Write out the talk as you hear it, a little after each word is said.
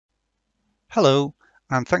Hello,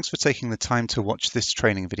 and thanks for taking the time to watch this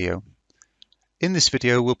training video. In this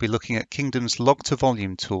video, we'll be looking at Kingdom's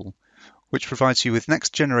LogToVolume tool, which provides you with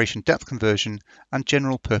next-generation depth conversion and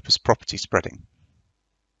general-purpose property spreading.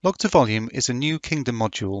 LogToVolume is a new Kingdom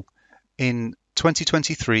module in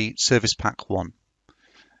 2023 Service Pack 1.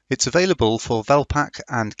 It's available for VelPAK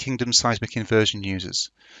and Kingdom Seismic Inversion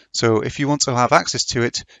users, so if you want to have access to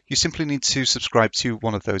it, you simply need to subscribe to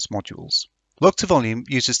one of those modules. LogToVolume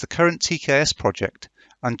uses the current TKS project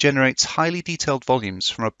and generates highly detailed volumes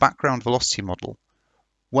from a background velocity model,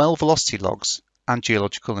 well velocity logs, and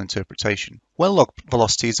geological interpretation. Well log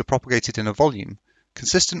velocities are propagated in a volume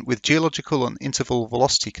consistent with geological and interval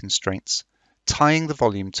velocity constraints, tying the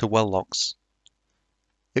volume to well logs.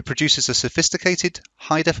 It produces a sophisticated,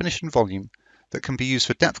 high-definition volume that can be used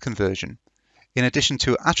for depth conversion, in addition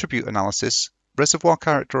to attribute analysis, reservoir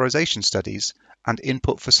characterisation studies, and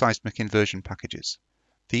input for seismic inversion packages.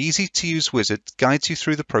 The easy-to-use wizard guides you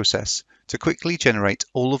through the process to quickly generate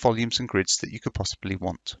all the volumes and grids that you could possibly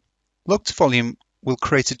want. LogToVolume will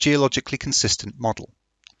create a geologically consistent model.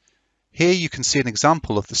 Here you can see an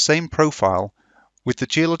example of the same profile with the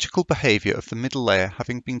geological behaviour of the middle layer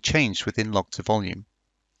having been changed within LogToVolume.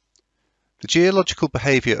 The geological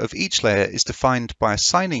behaviour of each layer is defined by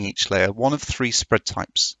assigning each layer one of three spread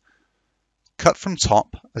types: cut from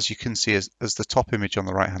top, as you can see as the top image on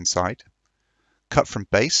the right hand side, cut from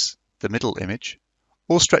base, the middle image,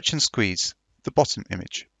 or stretch and squeeze, the bottom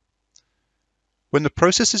image. When the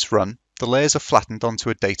process is run, the layers are flattened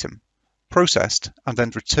onto a datum, processed, and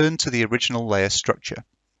then returned to the original layer structure.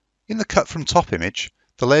 In the cut from top image,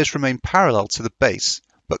 the layers remain parallel to the base,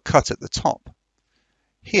 but cut at the top.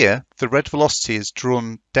 Here, the red velocity is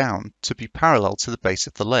drawn down to be parallel to the base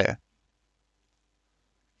of the layer.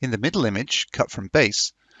 In the middle image, cut from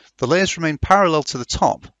base, the layers remain parallel to the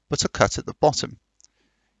top, but are cut at the bottom.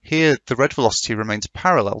 Here, the red velocity remains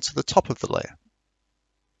parallel to the top of the layer.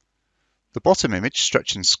 The bottom image,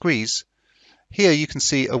 stretch and squeeze, here you can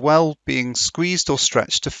see a well being squeezed or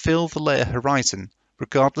stretched to fill the layer horizon,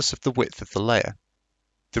 regardless of the width of the layer.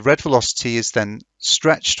 The red velocity is then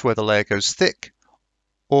stretched where the layer goes thick,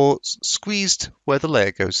 or squeezed where the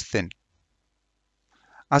layer goes thin.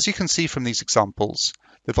 As you can see from these examples,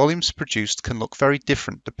 the volumes produced can look very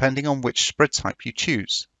different depending on which spread type you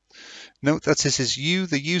choose. Note that it is you,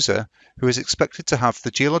 the user, who is expected to have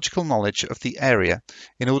the geological knowledge of the area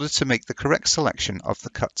in order to make the correct selection of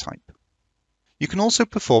the cut type. You can also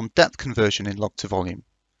perform depth conversion in LogToVolume.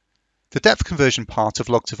 The depth conversion part of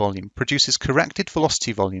LogToVolume produces corrected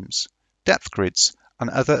velocity volumes, depth grids,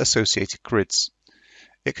 and other associated grids.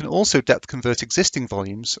 It can also depth convert existing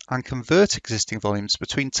volumes and convert existing volumes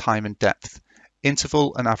between time and depth,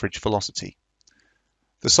 interval and average velocity.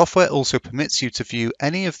 The software also permits you to view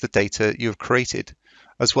any of the data you have created,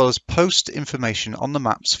 as well as post information on the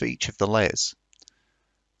maps for each of the layers.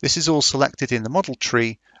 This is all selected in the model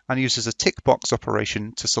tree and uses a tick box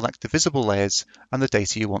operation to select the visible layers and the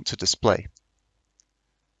data you want to display.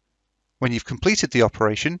 When you've completed the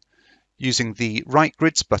operation, using the Write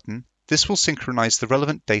Grids button, this will synchronize the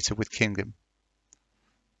relevant data with Kingdom.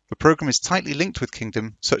 The program is tightly linked with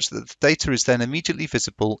Kingdom such that the data is then immediately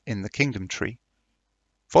visible in the Kingdom tree.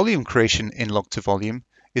 Volume creation in LogToVolume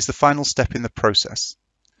is the final step in the process.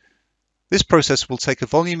 This process will take a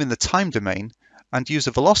volume in the time domain and use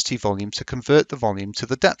a velocity volume to convert the volume to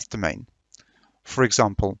the depth domain. For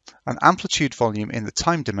example, an amplitude volume in the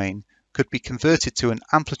time domain could be converted to an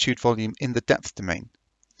amplitude volume in the depth domain.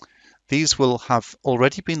 These will have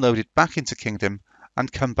already been loaded back into Kingdom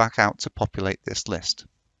and come back out to populate this list.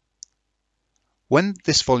 When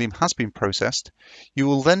this volume has been processed, you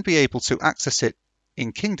will then be able to access it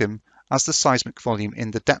in Kingdom as the seismic volume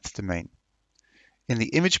in the depth domain. In the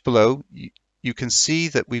image below, you can see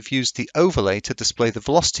that we've used the overlay to display the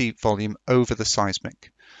velocity volume over the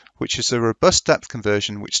seismic, which is a robust depth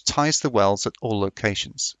conversion which ties the wells at all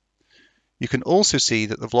locations. You can also see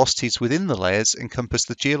that the velocities within the layers encompass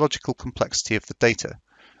the geological complexity of the data,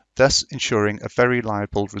 thus ensuring a very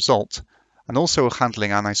reliable result, and also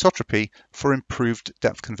handling anisotropy for improved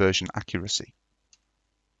depth conversion accuracy.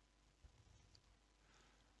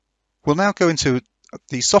 We'll now go into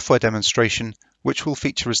the software demonstration, which will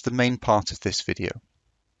feature as the main part of this video.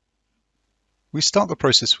 We start the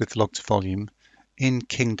process with LogToVolume in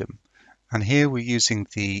Kingdom, and here we're using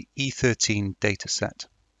the E13 dataset.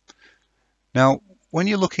 Now, when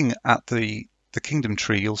you're looking at the Kingdom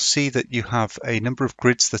tree, you'll see that you have a number of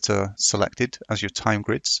grids that are selected as your time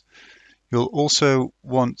grids. You'll also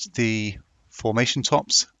want the formation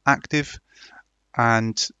tops active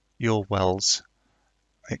and your wells,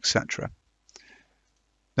 etc.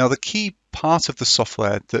 Now, the key part of the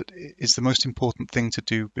software that is the most important thing to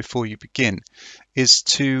do before you begin is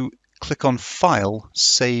to click on File,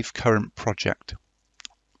 Save Current Project.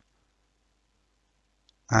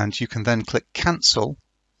 And you can then click Cancel.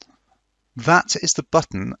 That is the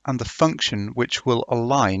button and the function which will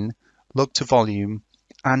align LogToVolume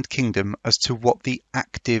and Kingdom as to what the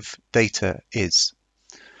active data is.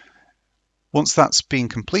 Once that's been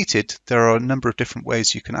completed, there are a number of different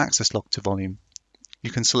ways you can access LogToVolume. You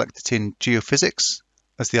can select it in Geophysics,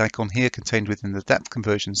 as the icon here contained within the depth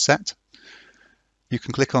conversion set. You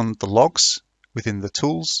can click on the logs within the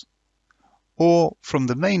tools, or from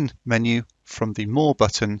the main menu from the More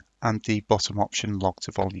button and the bottom option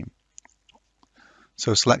LogToVolume.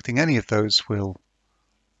 So selecting any of those will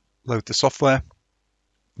load the software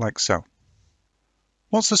like so.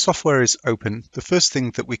 Once the software is open, the first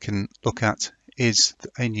thing that we can look at is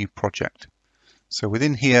a new project. So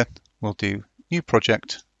within here, we'll do New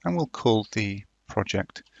Project, and we'll call the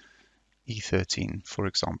project E13, for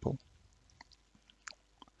example.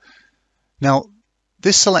 Now,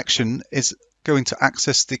 this selection is going to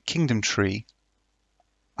access the Kingdom tree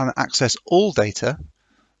and access all data,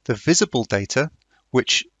 the visible data,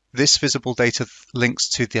 which this visible data links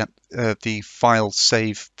to the File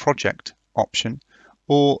Save Project option,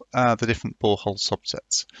 or the different borehole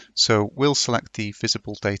subsets. So we'll select the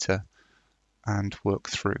visible data and work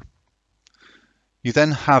through. You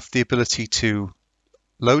then have the ability to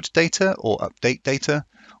load data or update data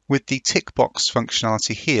with the tick box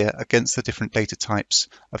functionality here against the different data types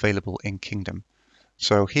available in Kingdom.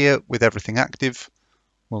 So here, with everything active,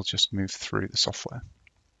 we'll just move through the software.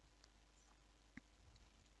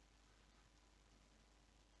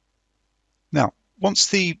 Now, once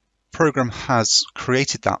the program has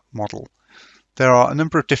created that model, there are a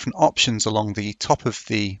number of different options along the top of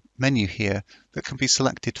the menu here that can be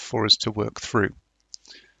selected for us to work through.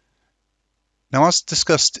 Now, as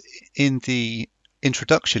discussed in the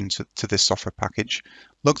introduction to this software package,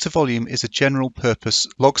 LogToVolume is a general purpose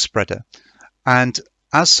log spreader, and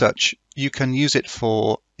as such, you can use it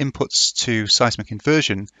for inputs to seismic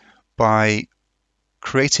inversion by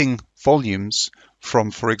creating volumes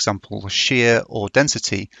from, for example, shear or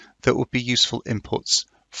density that would be useful inputs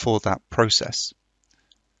for that process.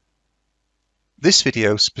 This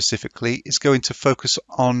video specifically is going to focus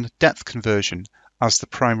on depth conversion as the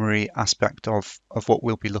primary aspect of what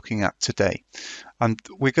we'll be looking at today. And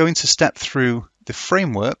we're going to step through the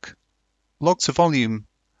framework, LogToVolume,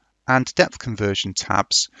 and depth conversion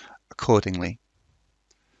tabs accordingly.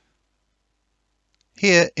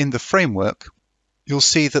 Here in the framework, you'll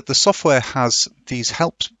see that the software has these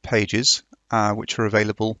help pages which are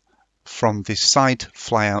available from the side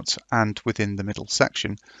flyout and within the middle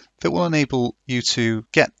section that will enable you to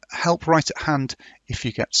get help right at hand if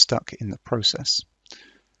you get stuck in the process.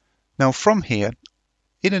 Now from here,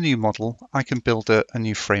 in a new model, I can build a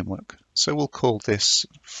new framework. So we'll call this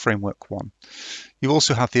Framework 1. You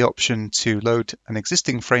also have the option to load an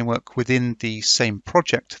existing framework within the same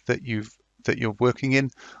project that you're working in,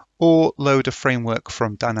 or load a framework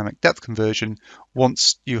from Dynamic Depth Conversion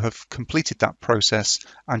once you have completed that process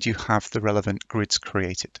and you have the relevant grids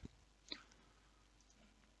created.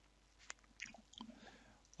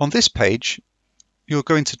 On this page, you're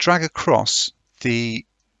going to drag across the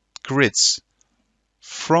grids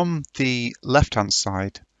from the left-hand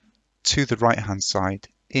side to the right-hand side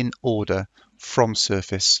in order from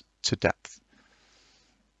surface to depth.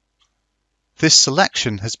 This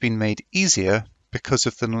selection has been made easier because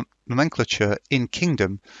of the nomenclature in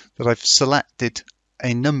Kingdom that I've selected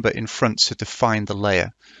a number in front to define the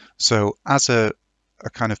layer. So as a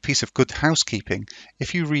kind of piece of good housekeeping,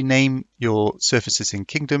 if you rename your surfaces in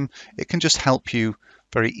Kingdom, it can just help you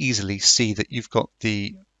very easily see that you've got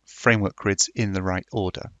the framework grids in the right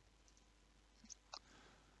order.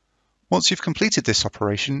 Once you've completed this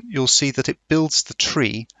operation, you'll see that it builds the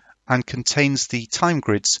tree and contains the time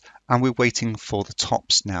grids, and we're waiting for the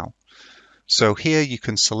tops now. So here you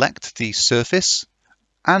can select the surface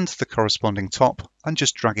and the corresponding top and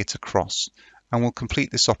just drag it across, and we'll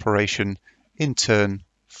complete this operation in turn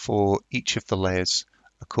for each of the layers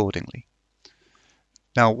accordingly.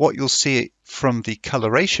 Now what you'll see from the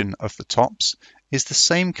coloration of the tops is the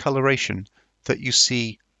same coloration that you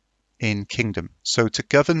see in Kingdom. So to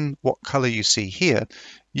govern what color you see here,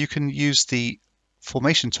 you can use the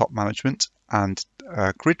formation top management and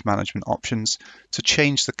grid management options to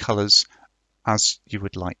change the colors as you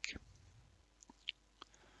would like.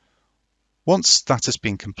 Once that has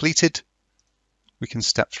been completed, we can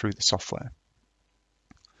step through the software.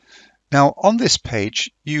 Now on this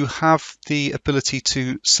page, you have the ability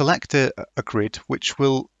to select a grid which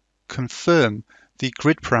will confirm the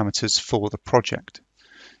grid parameters for the project.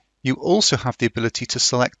 You also have the ability to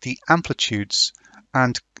select the amplitudes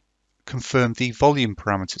and confirm the volume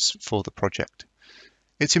parameters for the project.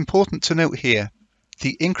 It's important to note here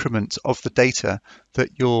the increment of the data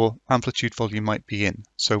that your amplitude volume might be in.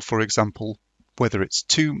 So for example, whether it's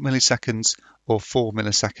 2 milliseconds or 4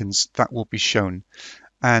 milliseconds, that will be shown.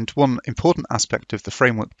 And one important aspect of the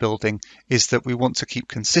framework building is that we want to keep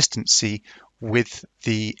consistency with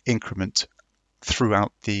the increment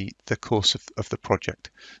throughout the course of the project.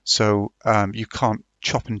 So you can't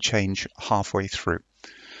chop and change halfway through.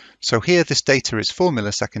 So here this data is 4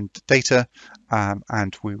 millisecond data,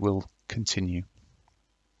 and we will continue.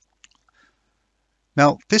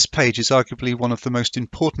 Now, this page is arguably one of the most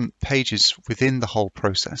important pages within the whole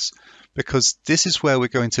process, because this is where we're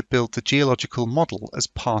going to build the geological model as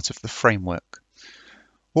part of the framework.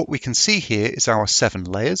 What we can see here is our 7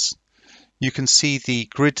 layers. You can see the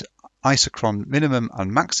grid isochron minimum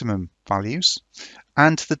and maximum values,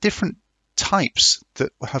 and the different types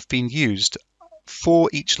that have been used for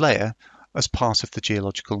each layer as part of the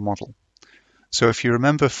geological model. So if you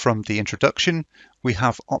remember from the introduction, we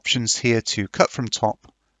have options here to cut from top,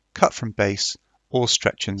 cut from base, or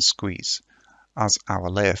stretch and squeeze as our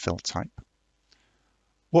layer fill type.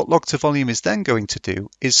 What LogToVolume is then going to do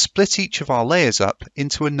is split each of our layers up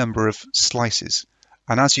into a number of slices.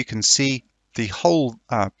 And as you can see, the whole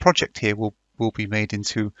project here will be made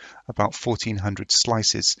into about 1400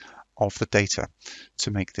 slices of the data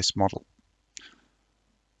to make this model.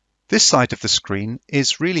 This side of the screen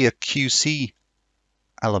is really a QC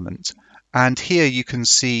element, and here you can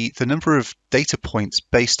see the number of data points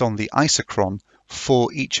based on the isochron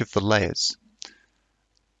for each of the layers.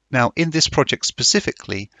 Now in this project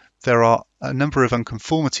specifically, there are a number of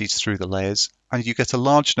unconformities through the layers, and you get a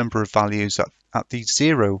large number of values at the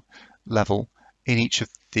 0 level in each of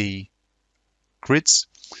the grids,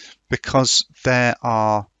 because there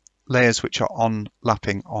are layers which are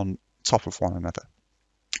overlapping on top of one another.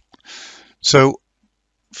 So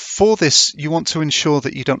for this, you want to ensure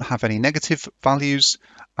that you don't have any negative values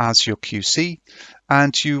as your QC,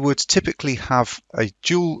 and you would typically have a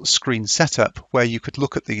dual screen setup where you could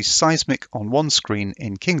look at the seismic on one screen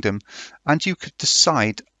in Kingdom, and you could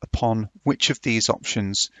decide upon which of these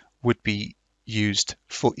options would be used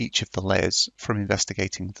for each of the layers from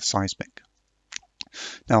investigating the seismic.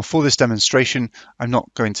 Now for this demonstration, I'm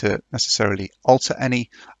not going to necessarily alter any,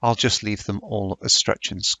 I'll just leave them all as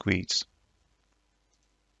stretch and squeeze.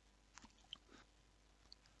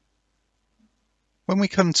 When we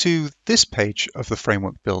come to this page of the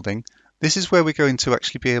framework building, this is where we're going to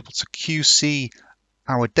actually be able to QC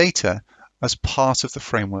our data as part of the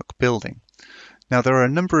framework building. Now there are a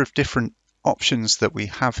number of different options that we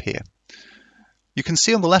have here. You can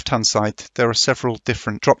see on the left-hand side there are several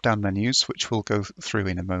different drop-down menus, which we'll go through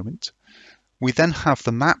in a moment. We then have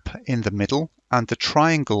the map in the middle, and the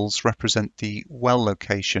triangles represent the well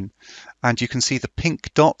location. And you can see the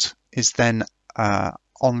pink dot is then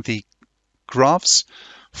on the graphs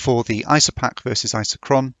for the VelPAK versus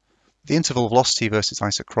isochron, the interval velocity versus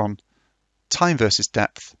isochron, time versus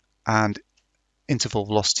depth, and interval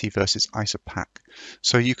velocity versus isoPAK.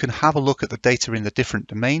 So you can have a look at the data in the different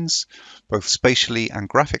domains, both spatially and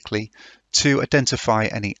graphically, to identify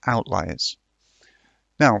any outliers.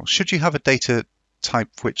 Now, should you have a data type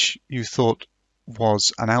which you thought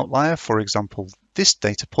was an outlier, for example, this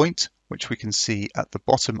data point, which we can see at the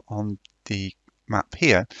bottom on the map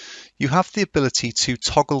here, you have the ability to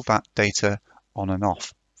toggle that data on and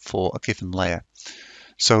off for a given layer.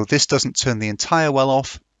 So this doesn't turn the entire well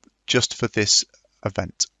off, just for this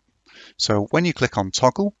event. So when you click on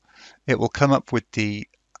toggle, it will come up with the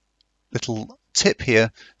little tip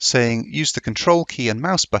here saying use the control key and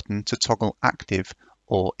mouse button to toggle active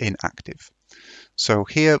or inactive. So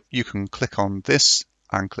here you can click on this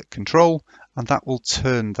and click control, and that will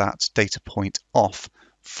turn that data point off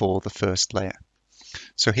for the first layer.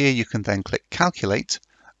 So here you can then click calculate,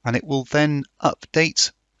 and it will then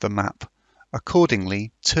update the map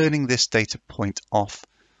accordingly, turning this data point off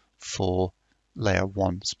for layer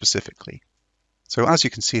 1 specifically. So as you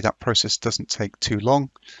can see, that process doesn't take too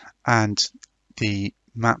long, and the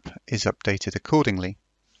map is updated accordingly.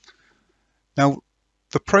 Now,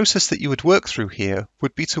 the process that you would work through here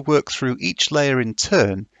would be to work through each layer in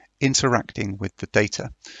turn, interacting with the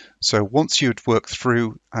data. So once you had worked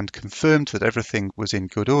through and confirmed that everything was in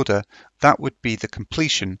good order, that would be the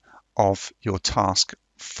completion of your task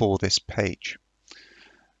for this page.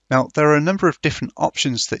 Now, there are a number of different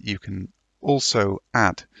options that you can also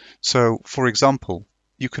add. So for example,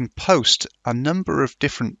 you can post a number of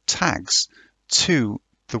different tags to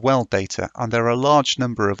the well data, and there are a large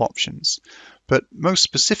number of options. But most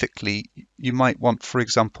specifically, you might want, for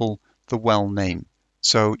example, the well name.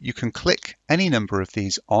 So you can click any number of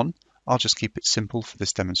these on. I'll just keep it simple for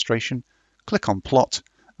this demonstration. Click on plot,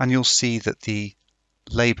 and you'll see that the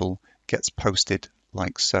label gets posted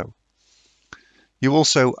like so. You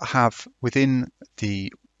also have within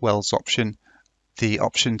the wells option the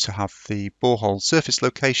option to have the borehole surface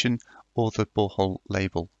location or the borehole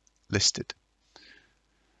label listed.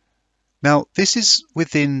 Now, this is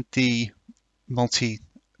within the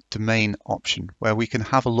multi-domain option where we can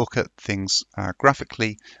have a look at things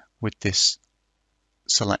graphically with this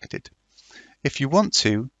selected. If you want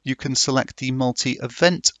to, you can select the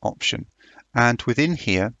multi-event option, and within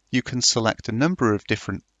here you can select a number of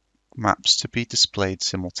different maps to be displayed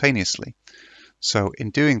simultaneously. So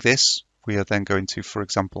in doing this, we are then going to, for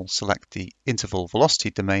example, select the interval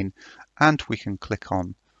velocity domain, and we can click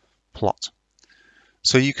on plot.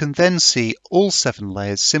 So you can then see all 7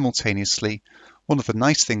 layers simultaneously. One of the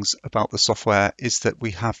nice things about the software is that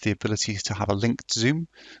we have the ability to have a linked zoom.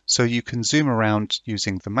 So you can zoom around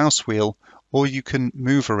using the mouse wheel, or you can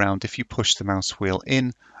move around if you push the mouse wheel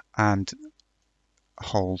in and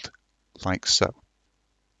hold like so.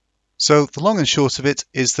 So the long and short of it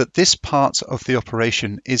is that this part of the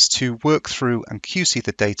operation is to work through and QC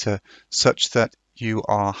the data such that you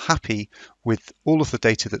are happy with all of the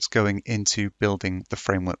data that's going into building the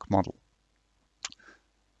framework model.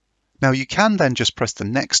 Now you can then just press the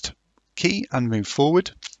next key and move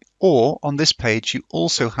forward, or on this page you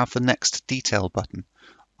also have the next detail button.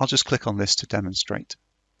 I'll just click on this to demonstrate.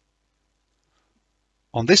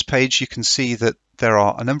 On this page you can see that there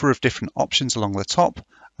are a number of different options along the top.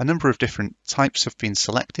 A number of different types have been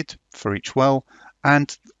selected for each well,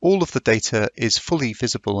 and all of the data is fully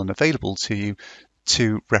visible and available to you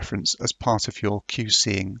to reference as part of your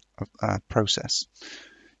QCing process.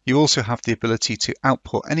 You also have the ability to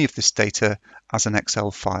output any of this data as an Excel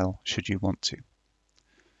file should you want to.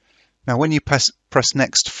 Now when you press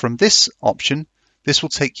next from this option, this will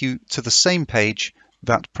take you to the same page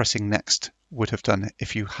that pressing next would have done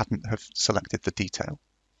if you hadn't have selected the detail.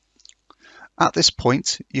 At this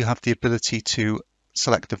point, you have the ability to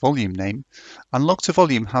select a volume name, and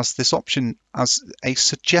LogToVolume has this option as a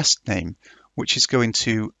suggest name, which is going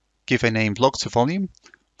to give a name LogToVolume,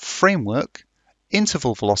 framework,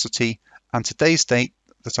 interval velocity, and today's date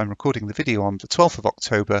that I'm recording the video on, the 12th of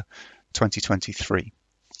October 2023.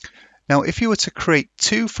 Now, if you were to create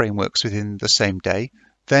 2 frameworks within the same day,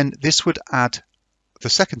 then this would add the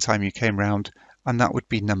second time you came round, and that would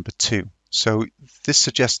be number 2. So this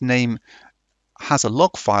suggest name has a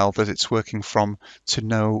log file that it's working from to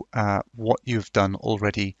know what you've done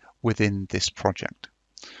already within this project.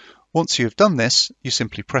 Once you've done this, you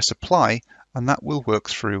simply press apply, and that will work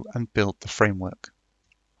through and build the framework.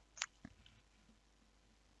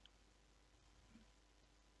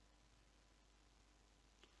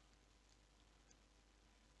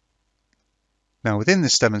 Now within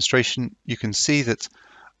this demonstration, you can see that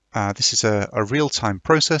this is a real-time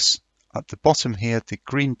process. At the bottom here, the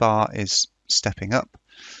green bar is stepping up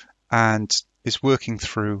and is working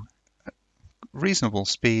through reasonable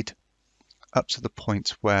speed up to the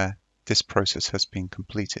point where this process has been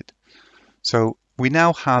completed. So we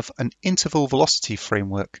now have an interval velocity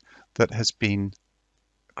framework that has been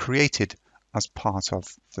created as part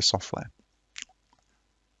of the software.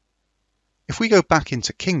 If we go back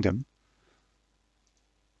into Kingdom,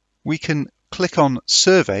 we can click on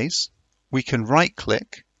Surveys, we can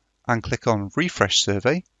right-click and click on Refresh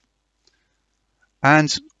Survey,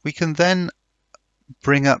 and we can then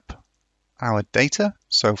bring up our data.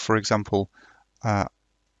 So for example, a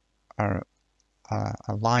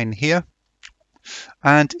line here.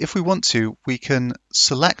 And if we want to, we can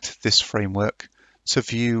select this framework to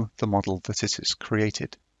view the model that it has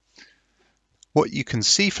created. What you can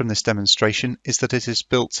see from this demonstration is that it has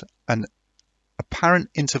built an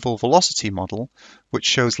apparent interval velocity model which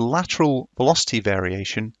shows lateral velocity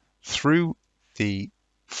variation through the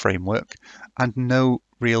framework and no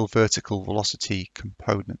real vertical velocity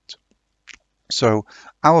component. So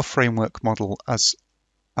our framework model as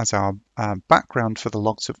our background for the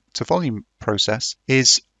LogToVolume process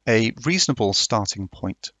is a reasonable starting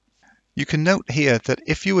point. You can note here that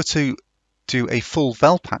if you were to do a full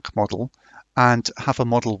VelPAK model and have a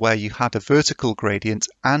model where you had a vertical gradient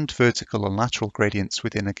and vertical and lateral gradients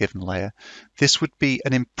within a given layer, this would be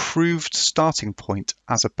an improved starting point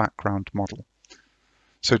as a background model.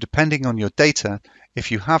 So depending on your data,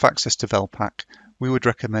 if you have access to VelPAK, we would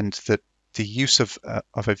recommend that the use of a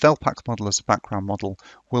VelPAK model as a background model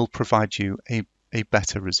will provide you a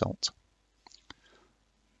better result.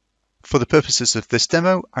 For the purposes of this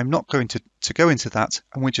demo, I'm not going to go into that,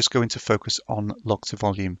 and we're just going to focus on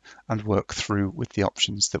log-to-volume and work through with the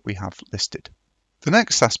options that we have listed. The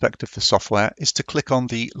next aspect of the software is to click on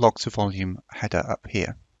the log-to-volume header up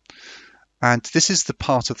here. And this is the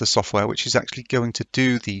part of the software which is actually going to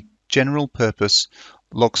do the general purpose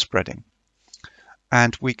log spreading.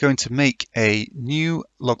 And we're going to make a new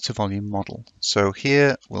log-to-volume model. So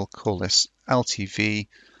here we'll call this LTV01.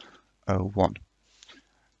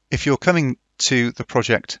 If you're coming to the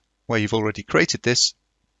project where you've already created this,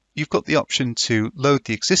 you've got the option to load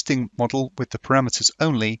the existing model with the parameters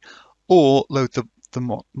only, or load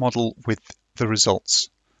the model with the results.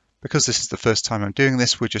 Because this is the first time I'm doing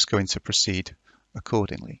this, we're just going to proceed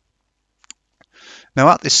accordingly. Now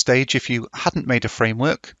at this stage, if you hadn't made a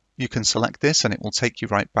framework, you can select this and it will take you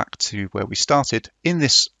right back to where we started. In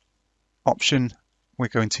this option, we're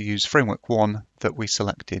going to use framework 1 that we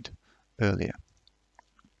selected earlier.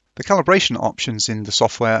 The calibration options in the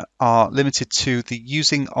software are limited to the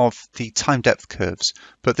using of the time depth curves,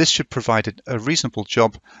 but this should provide a reasonable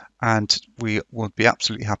job, and we will be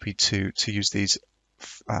absolutely happy to use these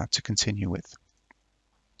to continue with.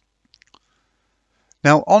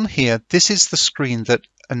 Now on here, this is the screen that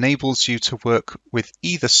enables you to work with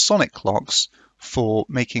either sonic logs for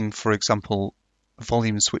making, for example,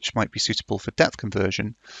 volumes which might be suitable for depth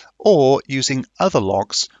conversion, or using other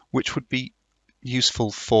logs which would be useful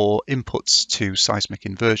for inputs to seismic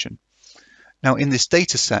inversion. Now in this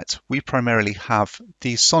data set, we primarily have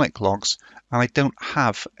these sonic logs, and I don't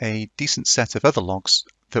have a decent set of other logs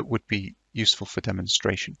that would be useful for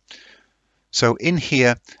demonstration. So in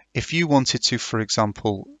here, if you wanted to, for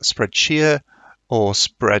example, spread shear or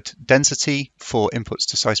spread density for inputs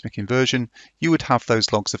to seismic inversion, you would have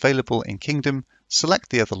those logs available in Kingdom, select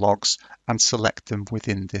the other logs and select them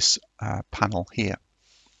within this panel here.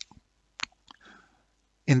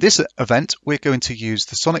 In this event, we're going to use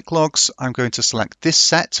the sonic logs. I'm going to select this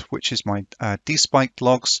set, which is my despiked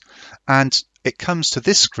logs, and it comes to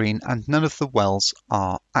this screen and none of the wells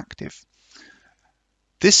are active.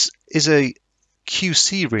 This is a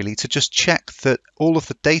QC really to just check that all of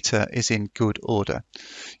the data is in good order.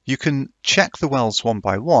 You can check the wells one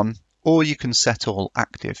by one, or you can set all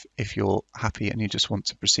active if you're happy and you just want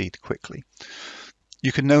to proceed quickly.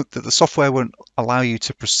 You can note that the software won't allow you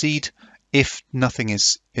to proceed if nothing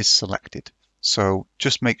is selected. So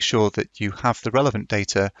just make sure that you have the relevant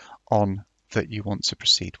data on that you want to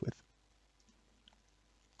proceed with.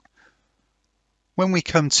 When we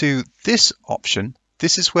come to this option,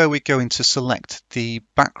 this is where we're going to select the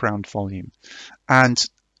background volume. And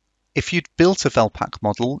if you'd built a VelPAK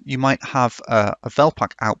model, you might have a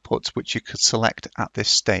VelPAK output which you could select at this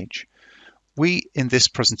stage. We, in this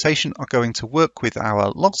presentation, are going to work with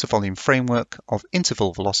our log-to-volume framework of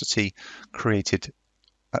interval velocity created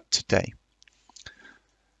today.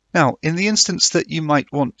 Now, in the instance that you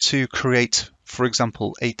might want to create, for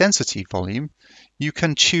example, a density volume, you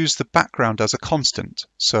can choose the background as a constant.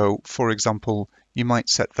 So, for example, you might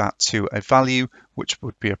set that to a value which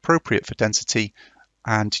would be appropriate for density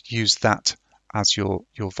and use that as your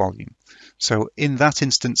volume. So in that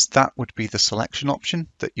instance, that would be the selection option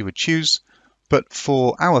that you would choose. But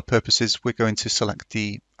for our purposes, we're going to select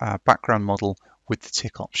the background model with the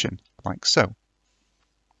tick option, like so.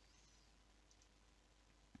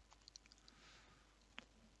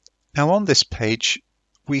 Now on this page,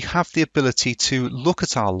 we have the ability to look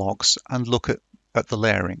at our logs and look at the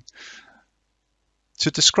layering. To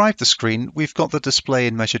describe the screen, we've got the display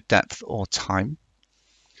in measured depth or time.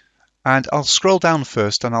 And I'll scroll down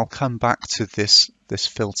first and I'll come back to this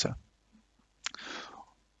filter.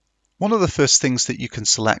 One of the first things that you can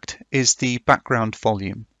select is the background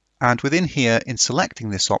volume. And within here, in selecting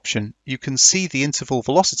this option, you can see the interval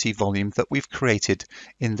velocity volume that we've created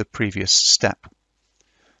in the previous step.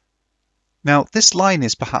 Now, this line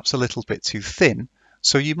is perhaps a little bit too thin,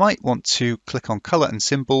 so you might want to click on color and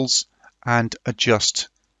symbols and adjust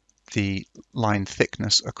the line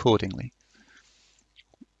thickness accordingly.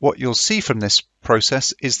 What you'll see from this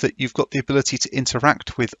process is that you've got the ability to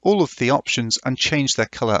interact with all of the options and change their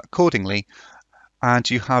color accordingly, and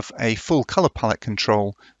you have a full color palette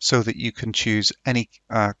control so that you can choose any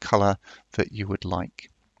color that you would like.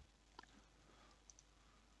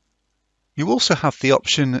 You also have the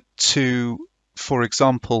option to, for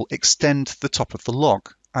example, extend the top of the log,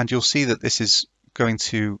 and you'll see that this is going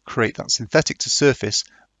to create that synthetic to surface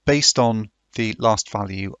based on the last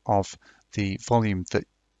value of the volume that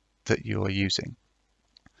you are using.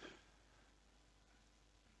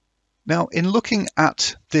 Now, in looking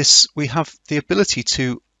at this, we have the ability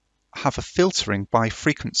to have a filtering by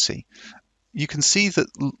frequency. You can see that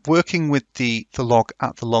working with the log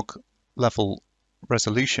at the log level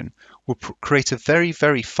resolution will create a very,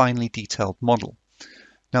 very finely detailed model.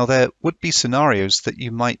 Now, there would be scenarios that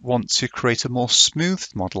you might want to create a more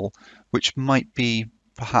smoothed model, which might be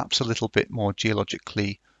perhaps a little bit more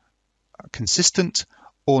geologically consistent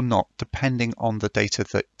or not, depending on the data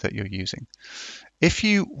that you're using. If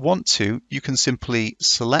you want to, you can simply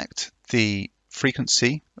select the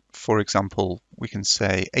frequency. For example, we can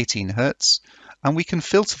say 18 Hertz, and we can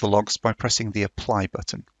filter the logs by pressing the Apply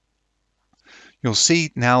button. You'll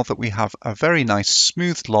see now that we have a very nice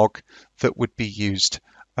smooth log that would be used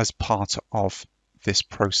as part of this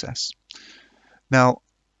process. Now,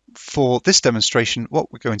 for this demonstration,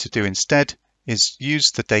 what we're going to do instead is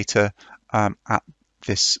use the data at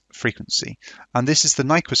this frequency. And this is the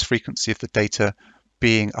Nyquist frequency of the data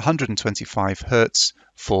being 125 Hertz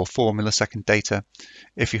for 4 millisecond data.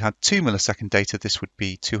 If you had 2 millisecond data, this would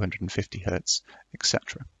be 250 Hertz,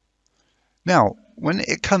 etc. Now, when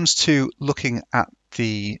it comes to looking at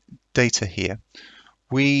the data here,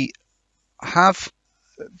 we have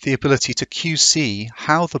the ability to QC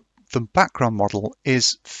how the background model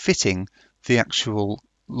is fitting the actual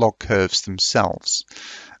log curves themselves.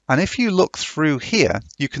 And if you look through here,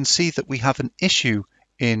 you can see that we have an issue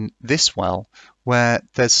in this well where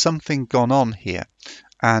there's something gone on here.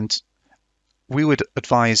 And we would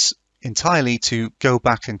advise entirely to go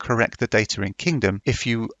back and correct the data in Kingdom if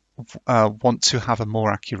you want to have a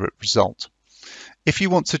more accurate result. If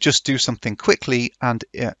you want to just do something quickly and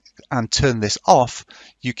turn this off,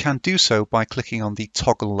 you can do so by clicking on the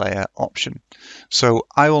toggle layer option. So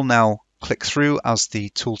I will now click through as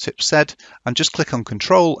the tooltip said, and just click on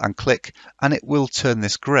Control and click, and it will turn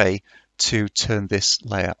this grey to turn this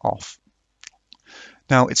layer off.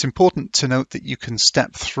 Now, it's important to note that you can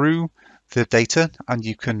step through the data and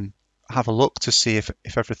you can have a look to see if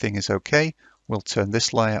everything is okay. We'll turn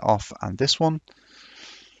this layer off and this one.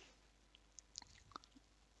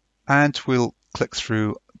 And we'll click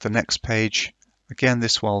through the next page. Again,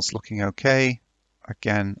 this well's looking okay.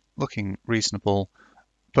 Again, looking reasonable,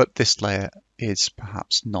 but this layer is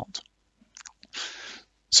perhaps not.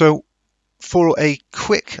 So for a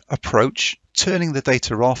quick approach, turning the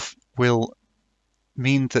data off will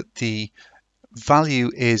mean that the value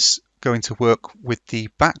is going to work with the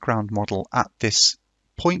background model at this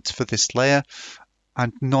point for this layer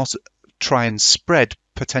and not try and spread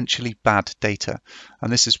potentially bad data.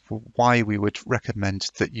 And this is why we would recommend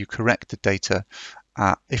that you correct the data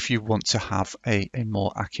if you want to have a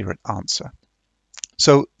more accurate answer.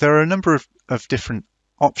 So there are a number of different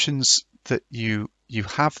options that you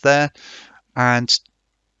have there, and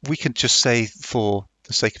we can just say, for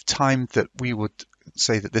the sake of time, that we would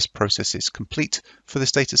say that this process is complete for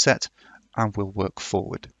this data set, and we'll work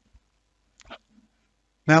forward.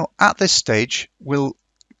 Now, at this stage, we'll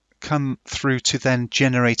come through to then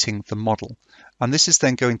generating the model, and this is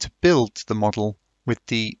then going to build the model with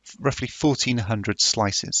the roughly 1400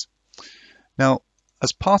 slices. Now,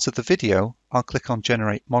 as part of the video, I'll click on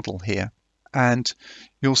Generate Model here, and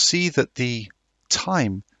you'll see that the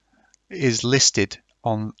time is listed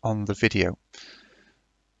on the video.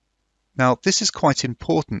 Now, this is quite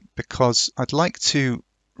important because I'd like to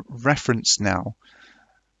reference now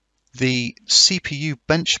the CPU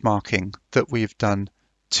benchmarking that we've done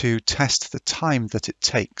to test the time that it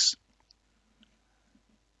takes.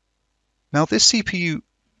 Now, this CPU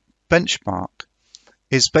benchmark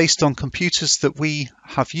is based on computers that we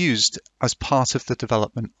have used as part of the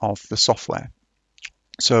development of the software.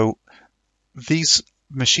 So these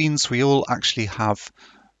machines we all actually have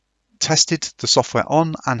tested the software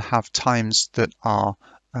on and have times that are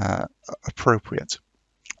appropriate.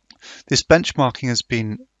 This benchmarking has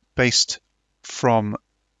been based from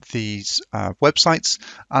these websites,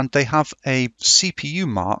 and they have a CPU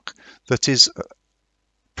mark that is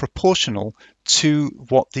proportional to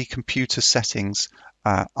what the computer settings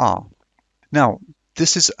are. Now,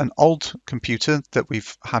 this is an old computer that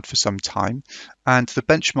we've had for some time, and the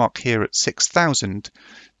benchmark here at 6000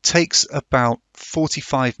 takes about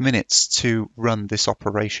 45 minutes to run this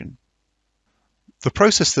operation. The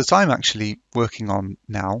process that I'm actually working on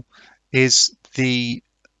now is the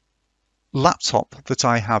laptop that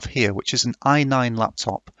I have here, which is an i9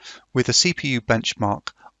 laptop with a CPU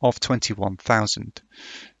benchmark of 21,000.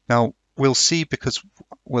 Now, we'll see, because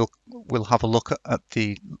we'll have a look at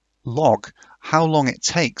the log, how long it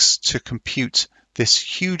takes to compute this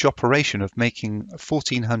huge operation of making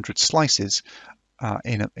 1400 slices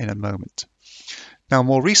in a moment. Now,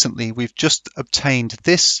 more recently, we've just obtained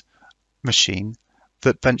this machine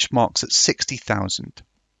that benchmarks at 60,000.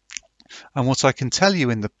 And what I can tell you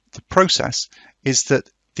in the process is that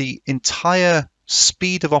the entire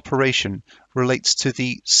speed of operation relates to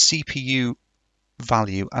the CPU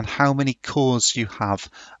value and how many cores you have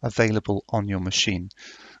available on your machine.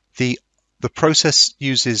 The process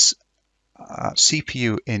uses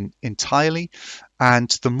CPU entirely, and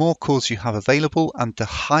the more cores you have available and the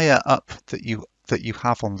higher up that you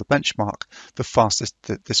have on the benchmark, the fastest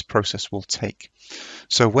that this process will take.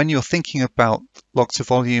 So when you're thinking about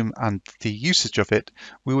LogToVolume and the usage of it,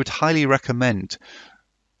 we would highly recommend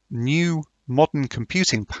new modern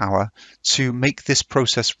computing power to make this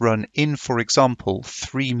process run in, for example,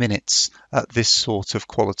 3 minutes at this sort of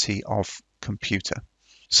quality of computer.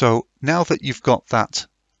 So now that you've got that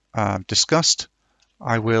discussed,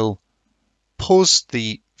 I will pause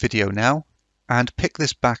the video now and pick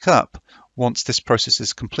this back up once this process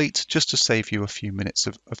is complete, just to save you a few minutes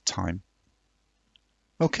of time.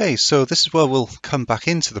 Okay, so this is where we'll come back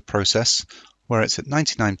into the process, where it's at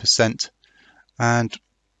 99%, and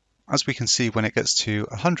as we can see, when it gets to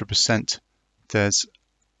 100%, there's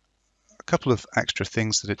a couple of extra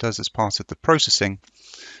things that it does as part of the processing,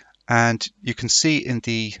 and you can see in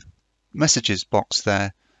the messages box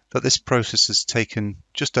there that this process has taken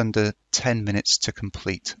just under 10 minutes to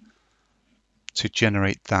complete to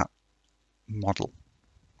generate that model.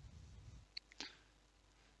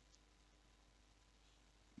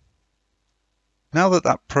 Now that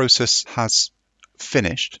that process has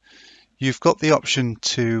finished, you've got the option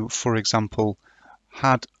to, for example,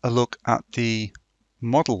 had a look at the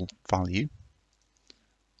model value,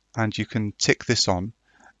 and you can tick this on,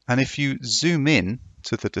 and if you zoom in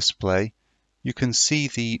to the display, you can see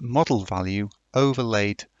the model value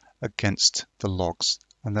overlaid against the logs,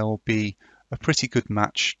 and there will be a pretty good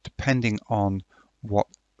match depending on what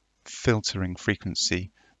filtering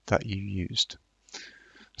frequency that you used.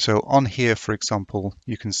 So on here, for example,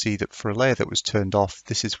 you can see that for a layer that was turned off,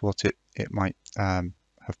 this is what it might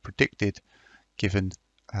have predicted given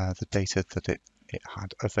the data that it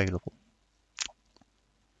had available.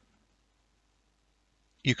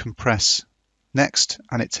 You can press next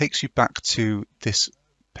and it takes you back to this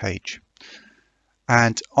page.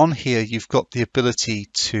 And on here, you've got the ability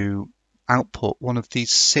to output one of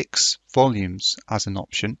these 6 volumes as an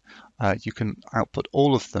option. You can output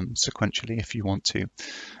all of them sequentially if you want to.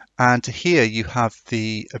 And here you have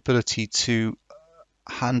the ability to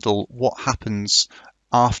handle what happens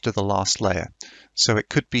after the last layer. So it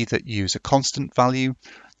could be that you use a constant value.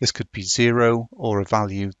 This could be 0 or a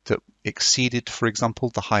value that exceeded, for example,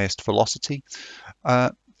 the highest velocity.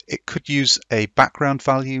 It could use a background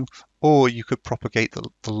value, or you could propagate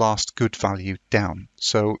the last good value down.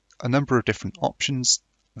 So a number of different options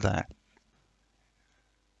there.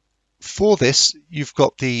 For this, you've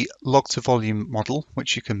got the LogToVolume model,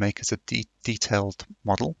 which you can make as a detailed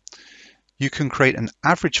model. You can create an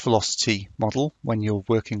average velocity model when you're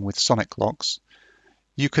working with sonic logs.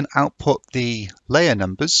 You can output the layer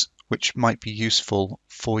numbers, which might be useful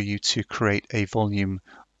for you to create a volume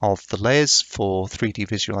of the layers for 3D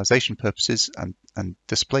visualization purposes and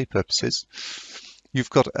display purposes. You've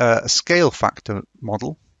got a scale factor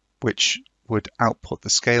model, which would output the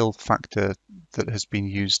scale factor that has been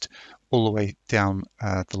used all the way down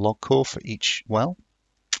the log core for each well.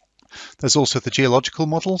 There's also the geological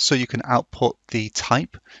model, so you can output the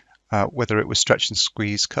type, whether it was stretch and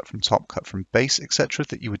squeeze, cut from top, cut from base, etc.,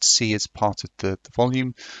 that you would see as part of the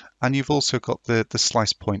volume. And you've also got the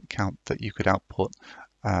slice point count that you could output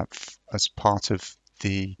as part of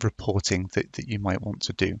the reporting that you might want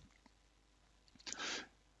to do.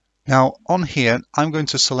 Now on here, I'm going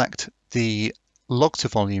to select the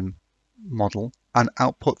LogToVolume model and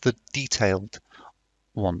output the detailed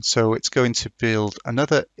one. So it's going to build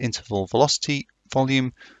another interval velocity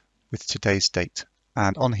volume with today's date.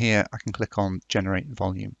 And on here, I can click on Generate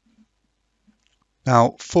Volume.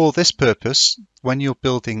 Now, for this purpose, when you're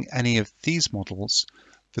building any of these models,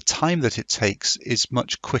 the time that it takes is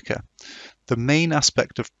much quicker. The main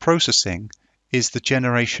aspect of processing is the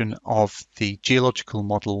generation of the geological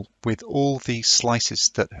model with all the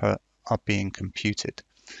slices that are being computed.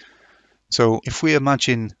 So if we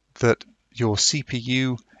imagine that your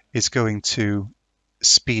CPU is going to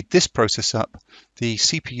speed this process up, the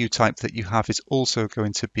CPU type that you have is also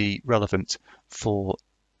going to be relevant for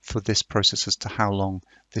this process as to how long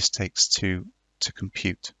this takes to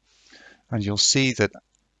compute. And you'll see that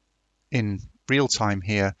in real time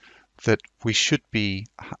here that we should be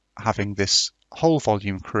having this whole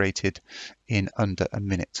volume created in under a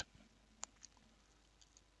minute.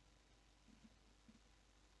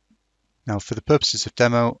 Now, for the purposes of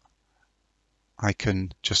demo, I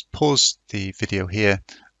can just pause the video here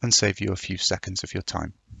and save you a few seconds of your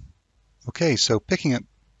time. Okay, so picking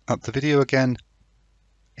up the video again,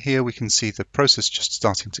 here we can see the process just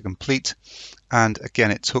starting to complete, and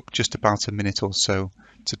again it took just about a minute or so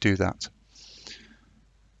to do that.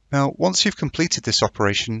 Now once you've completed this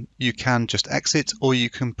operation, you can just exit, or you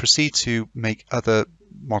can proceed to make other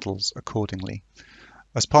models accordingly.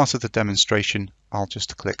 As part of the demonstration, I'll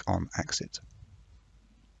just click on exit.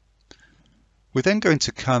 We're then going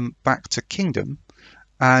to come back to Kingdom,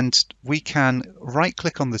 and we can right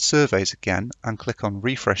click on the surveys again and click on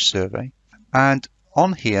refresh survey, and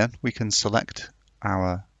on here we can select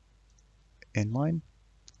our inline,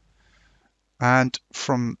 and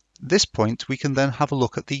from this point we can then have a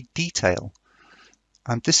look at the detail,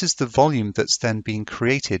 and this is the volume that's then being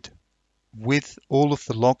created with all of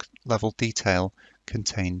the log level detail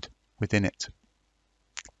contained within it,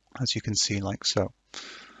 as you can see like so.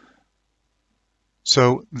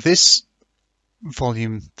 So this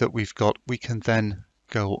volume that we've got, we can then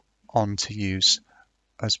go on to use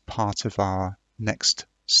as part of our next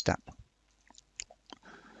step.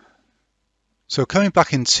 So coming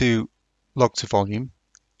back into LogToVolume,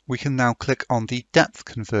 we can now click on the depth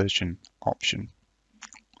conversion option,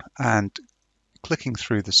 and clicking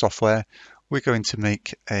through the software, we're going to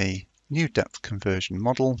make a new depth conversion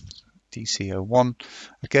model, DC01.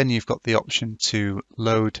 Again, you've got the option to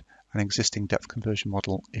load an existing depth conversion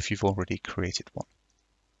model if you've already created one.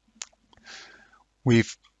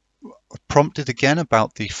 We've prompted again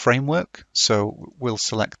about the framework, so we'll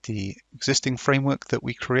select the existing framework that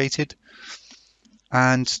we created,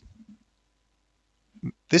 and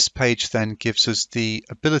this page then gives us the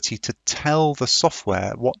ability to tell the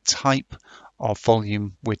software what type of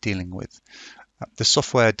volume we're dealing with. The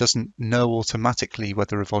software doesn't know automatically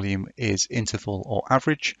whether a volume is interval or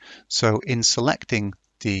average, so in selecting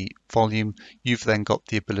the volume, you've then got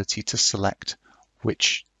the ability to select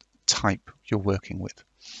which type you're working with.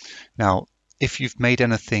 Now, if you've made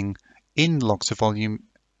anything in LogToVolume,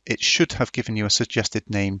 it should have given you a suggested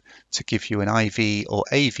name to give you an IV or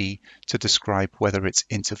AV to describe whether it's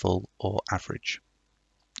interval or average.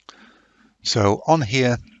 So on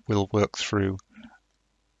here, we'll work through.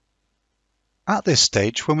 At this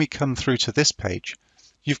stage, when we come through to this page,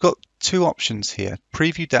 you've got two options here,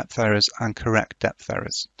 preview depth errors and correct depth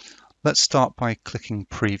errors. Let's start by clicking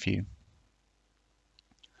preview.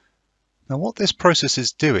 Now what this process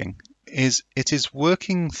is doing is it is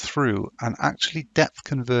working through and actually depth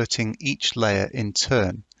converting each layer in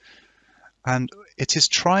turn. And it is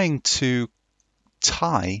trying to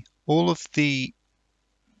tie all of the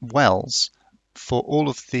wells for all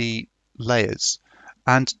of the layers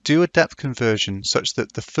and do a depth conversion such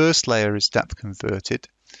that the first layer is depth converted,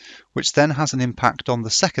 which then has an impact on the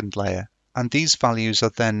second layer, and these values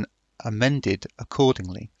are then amended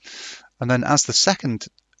accordingly. And then as the second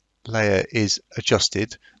layer is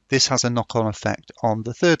adjusted, this has a knock-on effect on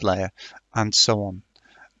the third layer, and so on.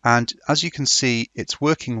 And as you can see, it's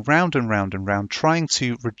working round and round and round, trying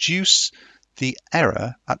to reduce the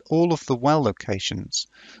error at all of the well locations,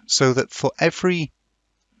 so that for every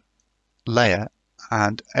layer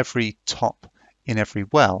and every top in every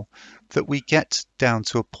well, that we get down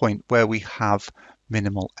to a point where we have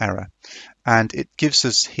minimal error. And it gives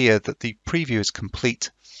us here that the preview is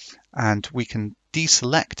complete, and we can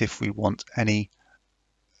deselect if we want any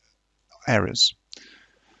errors.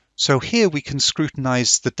 So here we can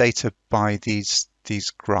scrutinize the data by these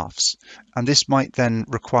graphs, and this might then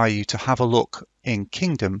require you to have a look in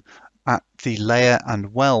Kingdom at the layer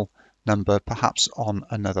and well number, perhaps on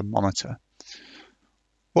another monitor.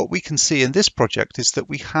 What we can see in this project is that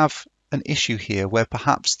we have an issue here where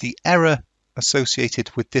perhaps the error associated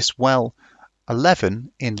with this well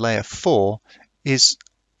 11 in layer 4 is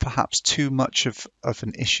perhaps too much of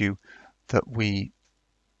an issue that we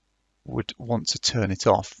would want to turn it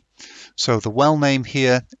off. So the well name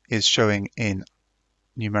here is showing in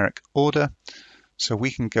numeric order, so we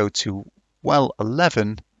can go to well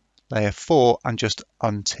 11 layer 4 and just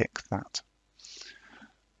untick that.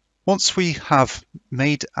 Once we have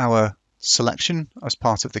made our selection as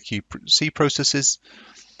part of the QC processes,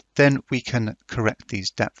 then we can correct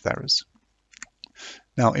these depth errors.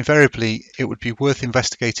 Now, invariably, it would be worth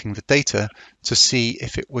investigating the data to see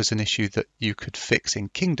if it was an issue that you could fix in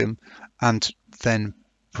Kingdom and then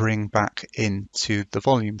bring back into the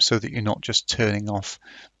volume so that you're not just turning off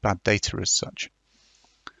bad data as such.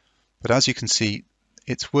 But as you can see,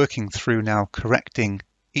 it's working through now, correcting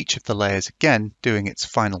each of the layers again, doing its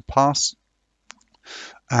final pass,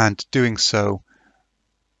 and doing so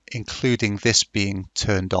including this being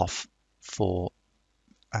turned off for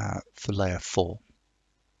layer 4.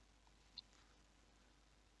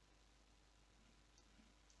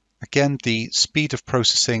 Again, the speed of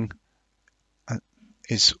processing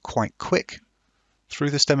is quite quick through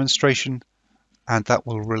this demonstration, and that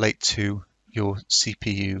will relate to your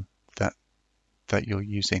CPU that you're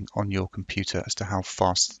using on your computer as to how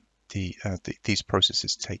fast these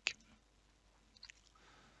processes take.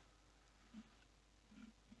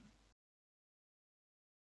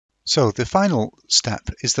 So the final step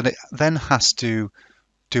is that it then has to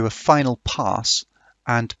do a final pass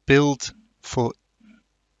and build for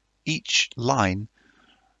each line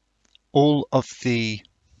all of the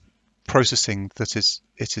processing that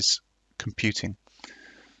it is computing.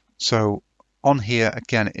 So on here,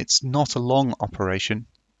 again, it's not a long operation.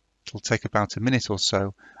 It'll take about a minute or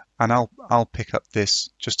so, and I'll pick up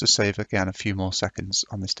this just to save again a few more seconds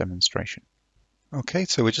on this demonstration. Okay,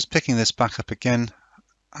 so we're just picking this back up again,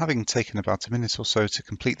 having taken about a minute or so to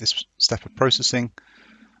complete this step of processing,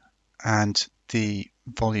 and the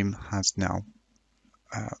volume has now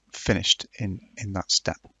finished in that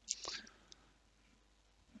step.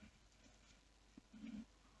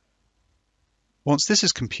 Once this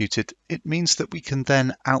is computed, it means that we can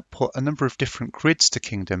then output a number of different grids to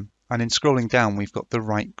Kingdom, and in scrolling down we've got the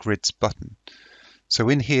Write Grids button. So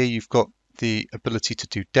in here you've got the ability to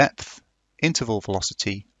do depth, interval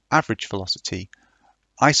velocity, average velocity,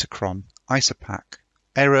 isochron, IsoPAK,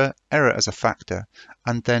 error as a factor,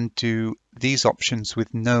 and then do these options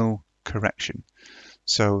with no correction.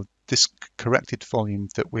 So this corrected volume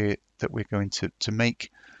that we're going to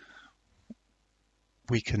make,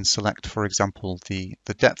 we can select, for example, the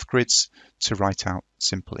depth grids to write out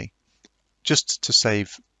simply. Just to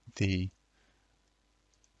save the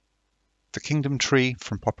Kingdom tree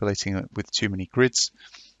from populating it with too many grids,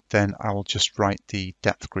 then I will just write the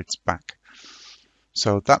depth grids back.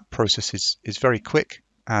 So that process is very quick,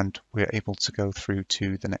 and we're able to go through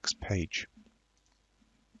to the next page.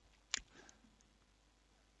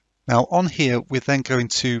 Now on here, we're then going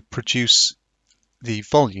to produce the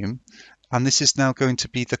volume, and this is now going to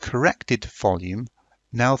be the corrected volume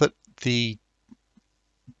now that the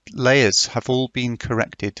layers have all been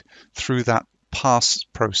corrected through that pass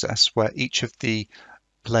process where each of the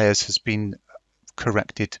layers has been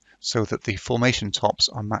corrected so that the formation tops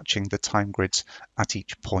are matching the time grids at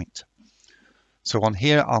each point. So on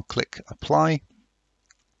here, I'll click Apply,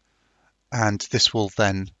 and this will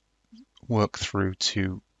then work through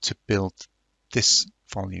to build this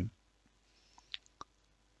volume.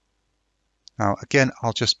 Now again,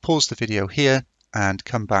 I'll just pause the video here and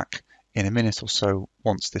come back in a minute or so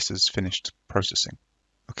once this is finished processing.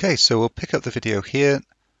 Okay, so we'll pick up the video here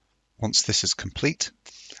once this is complete.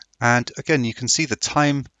 And again, you can see the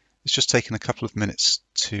time is just taken a couple of minutes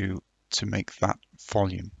to make that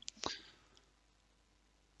volume.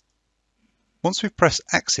 Once we press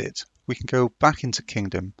exit, we can go back into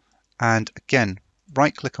Kingdom and again,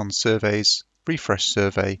 right click on surveys, refresh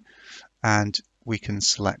survey, and we can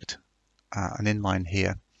select an inline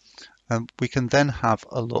here. We can then have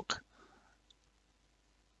a look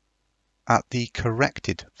at the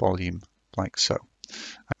corrected volume like so.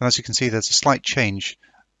 And as you can see, there's a slight change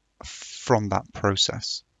from that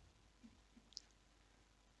process.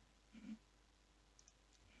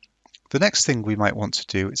 The next thing we might want to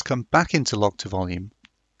do is come back into LogToVolume,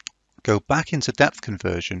 go back into depth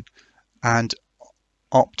conversion, and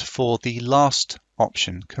opt for the last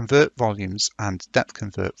option, convert volumes and depth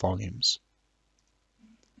convert volumes.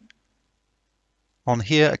 On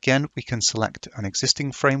here again, we can select an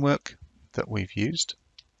existing framework that we've used.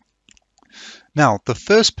 Now, the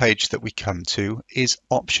first page that we come to is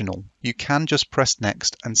optional. You can just press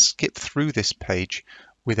next and skip through this page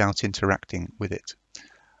without interacting with it.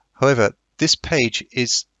 However, this page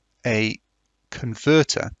is a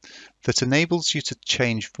converter that enables you to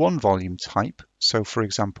change one volume type. So for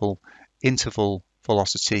example, interval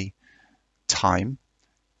velocity time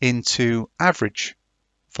into average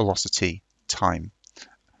velocity time,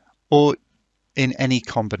 or in any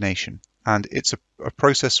combination. And it's a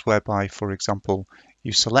process whereby, for example,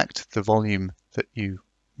 you select the volume that you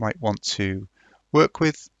might want to work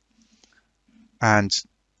with, and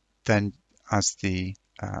then as the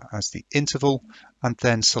interval, and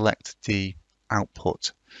then select the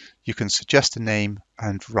output. You can suggest a name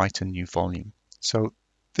and write a new volume. So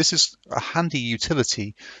this is a handy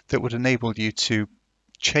utility that would enable you to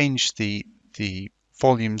change the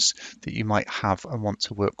volumes that you might have and want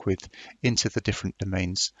to work with into the different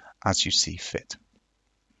domains as you see fit.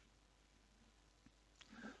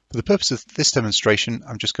 For the purpose of this demonstration,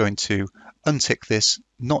 I'm just going to untick this,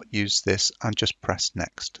 not use this, and just press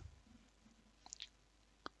next.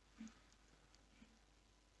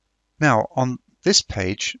 Now on this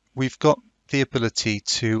page, we've got the ability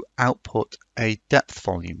to output a depth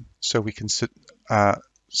volume. So we can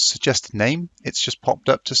suggest a name. It's just popped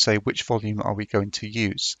up to say which volume are we going to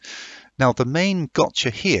use. Now the main gotcha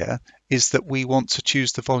here is that we want to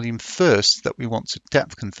choose the volume first that we want to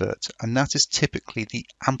depth convert, and that is typically the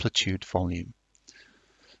amplitude volume.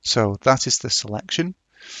 So that is the selection.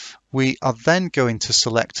 We are then going to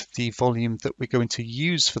select the volume that we're going to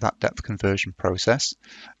use for that depth conversion process,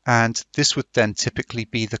 and this would then typically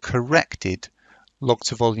be the corrected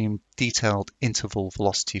log-to-volume detailed interval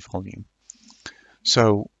velocity volume.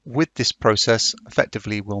 So with this process,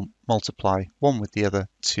 effectively we'll multiply one with the other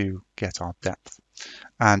to get our depth.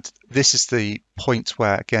 And this is the point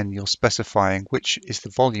where, again, you're specifying which is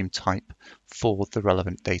the volume type for the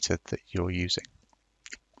relevant data that you're using.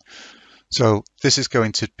 So this is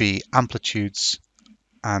going to be amplitudes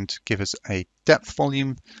and give us a depth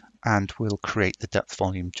volume, and we'll create the depth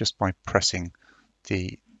volume just by pressing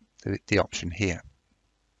the option here.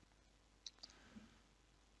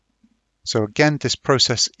 So again, this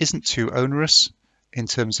process isn't too onerous in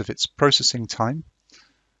terms of its processing time.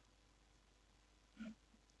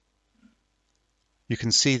 You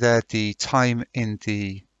can see there the time in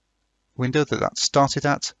the window that started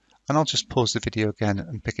at, and I'll just pause the video again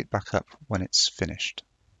and pick it back up when it's finished.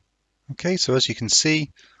 Okay, so as you can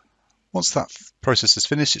see, once that process is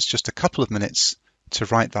finished, it's just a couple of minutes to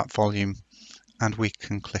write that volume, and we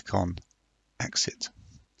can click on Exit.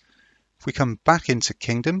 If we come back into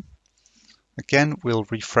Kingdom, again, we'll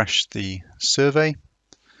refresh the survey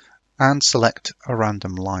and select a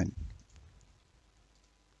random line.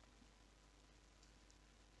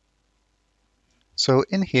 So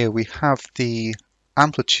in here we have the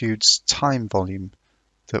amplitudes time volume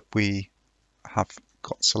that we have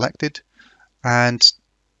got selected, and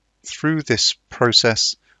through this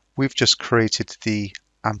process we've just created the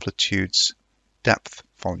amplitudes depth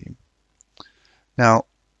volume. Now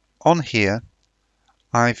on here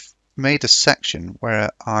I've made a section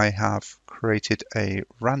where I have created a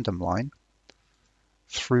random line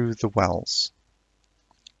through the wells,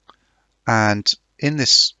 and in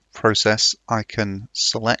this process I can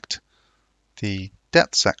select the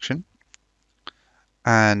depth section,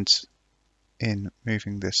 and in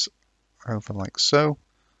moving this over like so,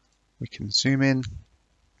 we can zoom in,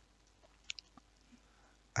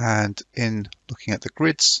 and in looking at the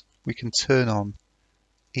grids we can turn on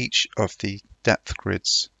each of the depth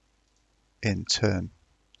grids in turn.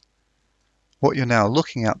 What you're now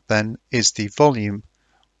looking at then is the volume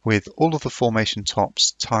with all of the formation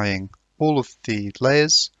tops tying all of the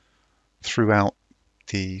layers throughout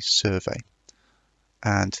the survey.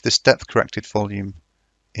 And this depth corrected volume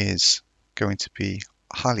is going to be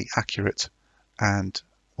highly accurate and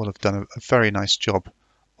will have done a very nice job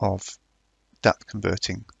of depth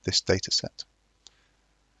converting this data set.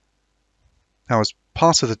 Now, as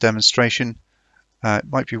part of the demonstration, it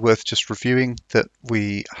might be worth just reviewing that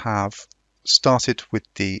we have started with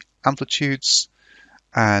the amplitudes,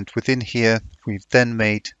 and within here we've then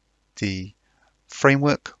made the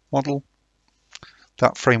framework model.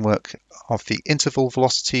 That framework of the interval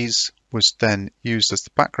velocities was then used as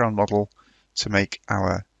the background model to make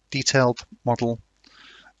our detailed model,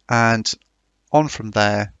 and on from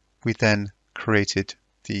there we then created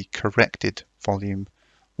the corrected volume,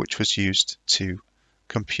 which was used to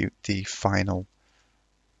compute the final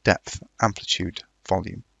depth amplitude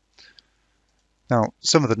volume. Now,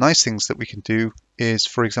 some of the nice things that we can do is,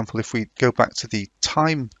 for example, if we go back to the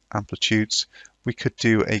time amplitudes, we could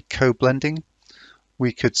do a co-blending.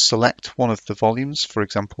 We could select one of the volumes, for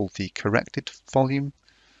example, the corrected volume,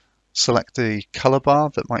 select a color bar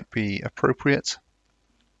that might be appropriate.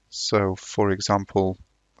 So, for example,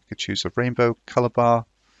 we could choose a rainbow color bar,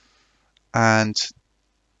 and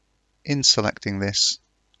in selecting this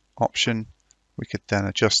option, we could then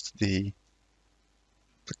adjust the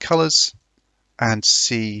colors and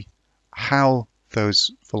see how those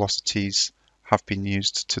velocities have been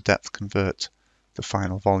used to depth convert the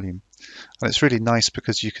final volume. And it's really nice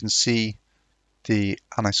because you can see the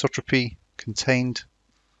anisotropy contained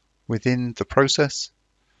within the process,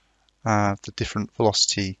 the different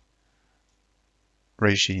velocity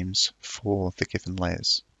regimes for the given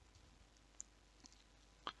layers.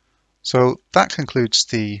 So that concludes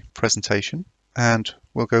the presentation, and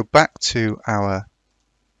we'll go back to our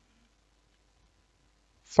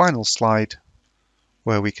final slide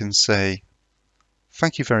where we can say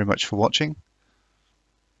thank you very much for watching.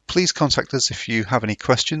 Please contact us if you have any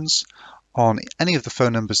questions on any of the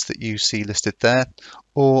phone numbers that you see listed there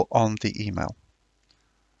or on the email.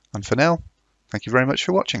 And for now, thank you very much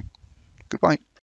for watching. Goodbye.